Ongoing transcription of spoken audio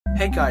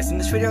Hey guys, in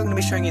this video I'm going to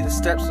be showing you the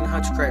steps on how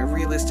to create a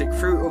realistic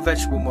fruit or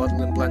vegetable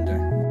model in Blender.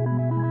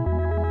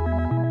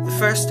 The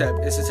first step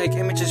is to take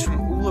images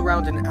from all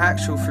around an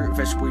actual fruit or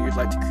vegetable you'd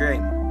like to create.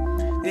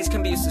 These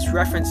can be used as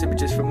reference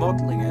images for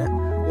modelling it,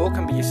 or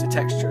can be used to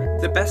texture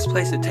it. The best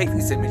place to take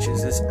these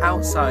images is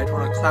outside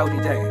on a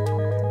cloudy day.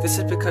 This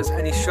is because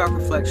any sharp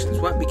reflections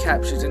won't be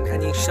captured in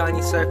any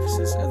shiny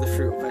surfaces of the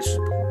fruit or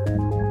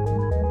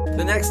vegetable.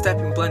 The next step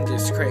in Blender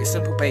is to create a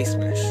simple base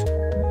mesh.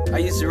 I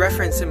use the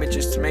reference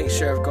images to make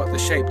sure I've got the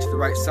shape to the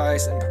right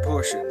size and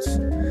proportions.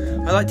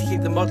 I like to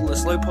keep the model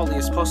as low poly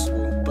as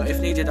possible, but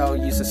if needed I'll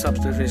use the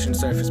subdivision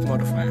surface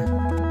modifier.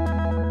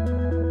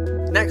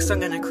 Next I'm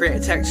going to create a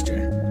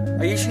texture.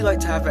 I usually like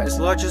to have it as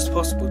large as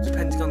possible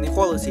depending on the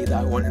quality that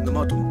I want in the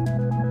model.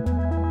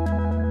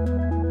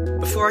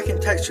 Before I can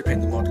texture paint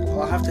the model,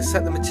 I'll have to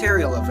set the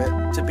material of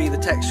it to be the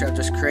texture I've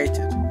just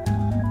created.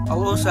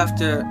 I'll also have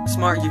to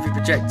smart UV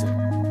project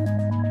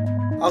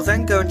it. I'll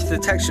then go into the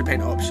texture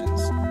paint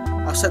options.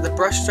 I'll set the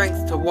brush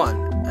strength to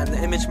 1 and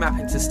the image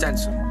mapping to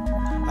stencil.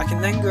 I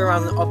can then go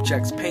around the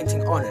objects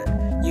painting on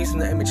it using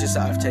the images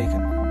that I've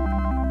taken.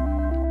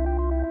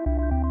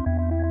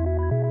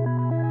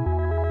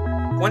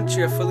 Once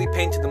you have fully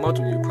painted the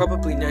model, you'll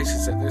probably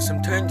notice that there's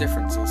some tone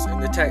differences in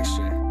the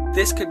texture.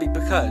 This could be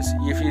because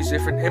you've used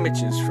different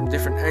images from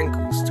different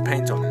angles to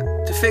paint on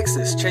it. To fix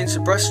this, change the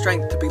brush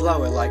strength to be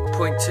lower like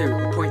 0.2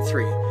 or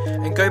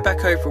 0.3 and go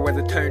back over where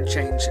the tone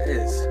change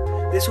is.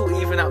 This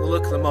will even out the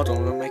look of the model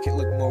and will make it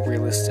look more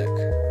realistic.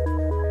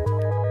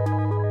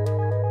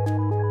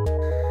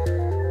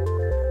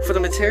 For the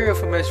material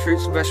for most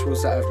fruits and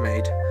vegetables that I've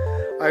made,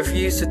 I've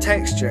used a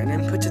texture and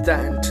inputted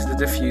that into the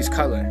diffuse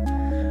colour.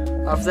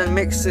 I've then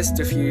mixed this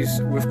diffuse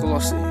with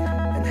glossy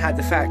and had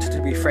the factor to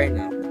be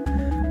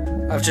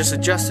Freyno. I've just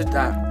adjusted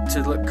that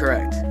to look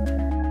correct.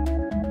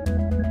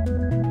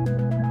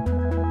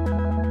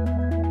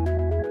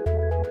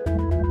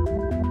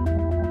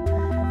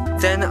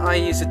 Then I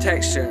use a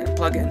texture and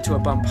plug it into a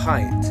bump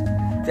height.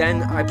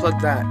 Then I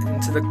plug that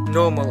into the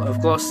normal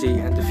of glossy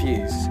and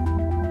diffuse.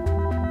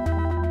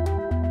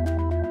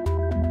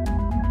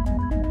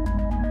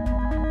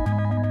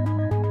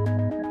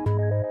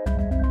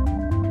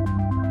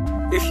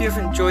 If you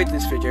have enjoyed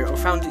this video or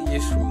found it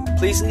useful,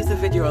 please leave the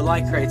video a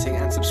like rating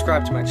and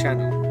subscribe to my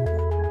channel.